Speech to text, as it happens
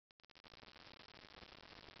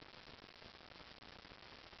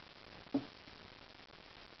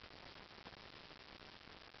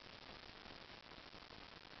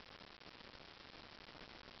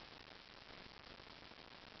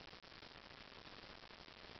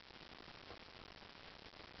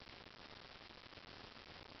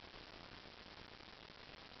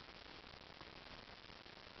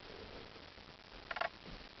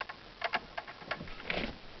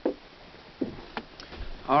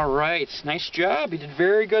All right, nice job. You did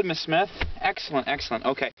very good, Miss Smith. Excellent, excellent.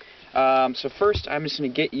 Okay, so first I'm just going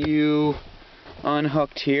to get you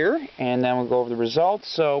unhooked here, and then we'll go over the results.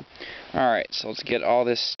 So, all right, so let's get all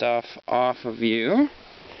this stuff off of you.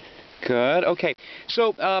 Good. Okay,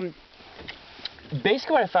 so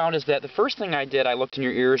basically what I found is that the first thing I did, I looked in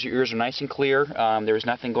your ears. Your ears are nice and clear. There was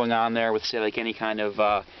nothing going on there with, say, like any kind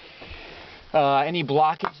of any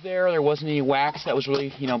blockage there. There wasn't any wax that was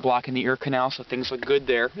really, blocking the ear canal, so things look good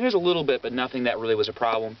there. There's a little bit, but nothing that really was a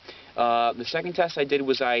problem. The second test I did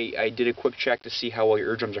was I did a quick check to see how well your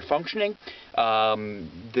eardrums are functioning.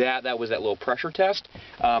 That was that little pressure test.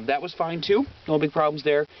 That was fine too. No big problems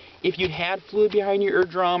there. If you'd had fluid behind your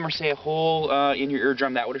eardrum, or say a hole in your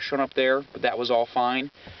eardrum, that would have shown up there, but that was all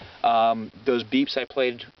fine. Those beeps I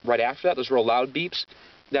played right after that, those real loud beeps,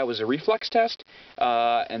 that was a reflex test,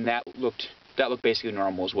 and that looked basically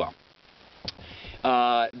normal as well.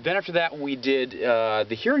 Then after that, when we did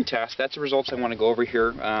the hearing test, that's the results I want to go over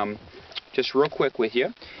here just real quick with you.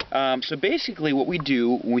 So basically what we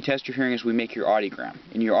do when we test your hearing is we make your audiogram,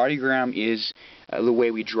 and your audiogram is the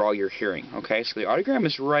way we draw your hearing. Okay, so the audiogram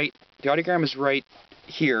is right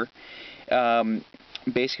here,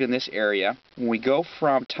 basically in this area. When we go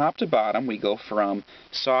from top to bottom, we go from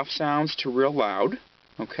soft sounds to real loud.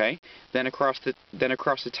 Okay, then across the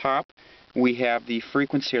top we have the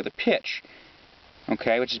frequency or the pitch,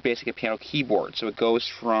 okay, which is basically a piano keyboard. So it goes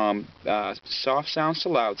from soft sounds to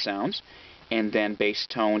loud sounds, and then bass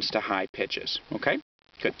tones to high pitches. Okay,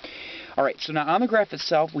 good. All right, so now on the graph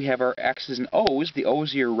itself we have our X's and O's. The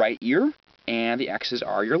O's are your right ear, and the X's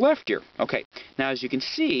are your left ear. Okay, now as you can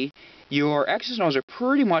see, your X's and O's are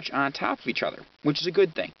pretty much on top of each other, which is a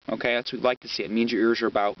good thing. Okay, that's what we'd like to see. It means your ears are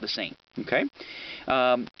about the same. Okay,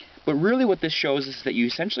 but really what this shows is that you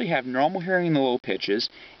essentially have normal hearing in the low pitches,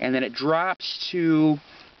 and then it drops to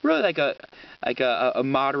really like a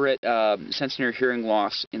moderate sensory hearing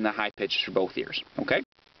loss in the high pitches for both ears. Okay.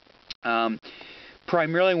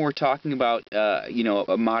 Primarily when we're talking about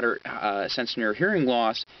a moderate sensory hearing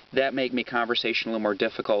loss, that may make conversation a little more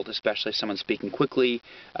difficult, especially if someone's speaking quickly,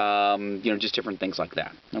 just different things like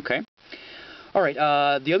that. Okay. All right,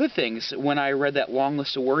 the other things, when I read that long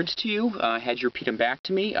list of words to you, I had you repeat them back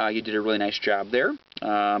to me. You did a really nice job there.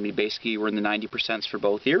 You basically were in the 90% for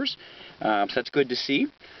both ears, so that's good to see.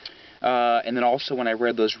 And then also when I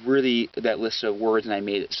read that list of words and I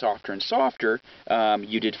made it softer and softer,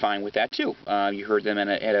 you did fine with that too. You heard them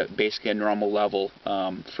at basically a normal level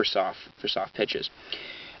for soft pitches.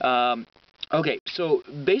 Okay, so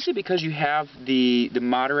basically because you have the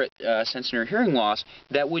moderate sensory hearing loss,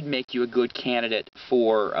 that would make you a good candidate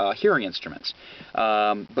for hearing instruments.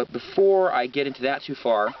 But before I get into that too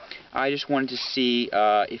far, I just wanted to see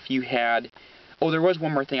if you had... Oh, there was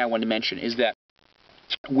one more thing I wanted to mention, is that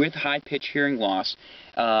with high-pitch hearing loss,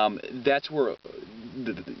 that's where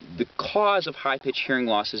the cause of high-pitch hearing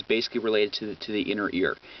loss is basically related to the inner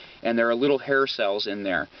ear. And there are little hair cells in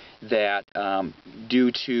there that,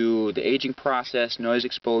 due to the aging process, noise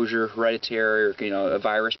exposure, hereditary, or a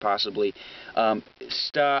virus possibly,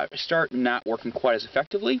 start not working quite as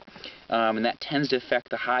effectively, and that tends to affect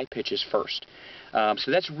the high pitches first.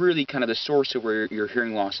 So that's really kind of the source of where your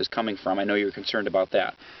hearing loss is coming from. I know you're concerned about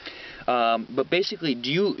that. But basically,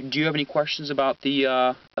 do you have any questions about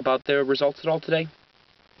the results at all today?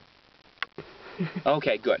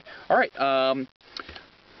 Okay, good. All right.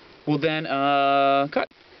 Well then, cut.